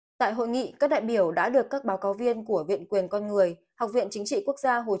Tại hội nghị, các đại biểu đã được các báo cáo viên của Viện Quyền Con Người, Học viện Chính trị Quốc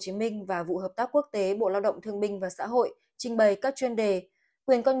gia Hồ Chí Minh và Vụ Hợp tác Quốc tế Bộ Lao động Thương binh và Xã hội trình bày các chuyên đề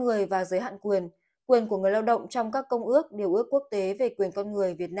quyền con người và giới hạn quyền của người lao động trong các công ước, điều ước quốc tế về quyền con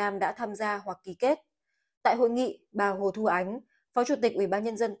người Việt Nam đã tham gia hoặc ký kết. Tại hội nghị, bà Hồ Thu Ánh, Phó Chủ tịch Ủy ban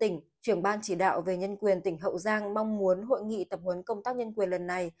Nhân dân tỉnh, trưởng ban chỉ đạo về nhân quyền tỉnh Hậu Giang mong muốn hội nghị tập huấn công tác nhân quyền lần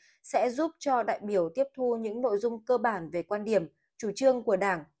này sẽ giúp cho đại biểu tiếp thu những nội dung cơ bản về quan điểm, chủ trương của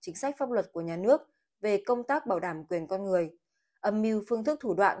Đảng, chính sách pháp luật của nhà nước về công tác bảo đảm quyền con người, âm mưu phương thức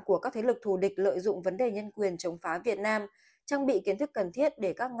thủ đoạn của các thế lực thù địch lợi dụng vấn đề nhân quyền chống phá Việt Nam, trang bị kiến thức cần thiết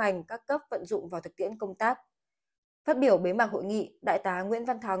để các ngành, các cấp vận dụng vào thực tiễn công tác. Phát biểu bế mạc hội nghị, Đại tá Nguyễn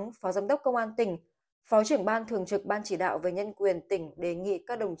Văn Thắng, Phó Giám đốc Công an tỉnh, Phó trưởng ban thường trực Ban chỉ đạo về nhân quyền tỉnh đề nghị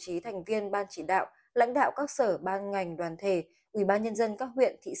các đồng chí thành viên Ban chỉ đạo, lãnh đạo các sở, ban ngành, đoàn thể, Ủy ban Nhân dân các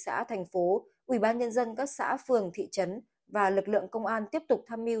huyện, thị xã, thành phố, Ủy ban Nhân dân các xã, phường, thị trấn và lực lượng công an tiếp tục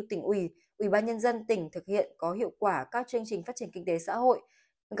tham mưu tỉnh ủy, Ủy ban Nhân dân tỉnh thực hiện có hiệu quả các chương trình phát triển kinh tế xã hội,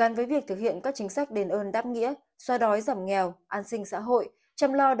 gắn với việc thực hiện các chính sách đền ơn đáp nghĩa, xóa đói giảm nghèo, an sinh xã hội,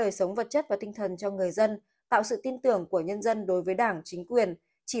 chăm lo đời sống vật chất và tinh thần cho người dân, tạo sự tin tưởng của nhân dân đối với Đảng, chính quyền,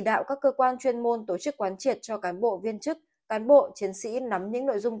 chỉ đạo các cơ quan chuyên môn tổ chức quán triệt cho cán bộ viên chức, cán bộ, chiến sĩ nắm những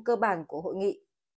nội dung cơ bản của hội nghị.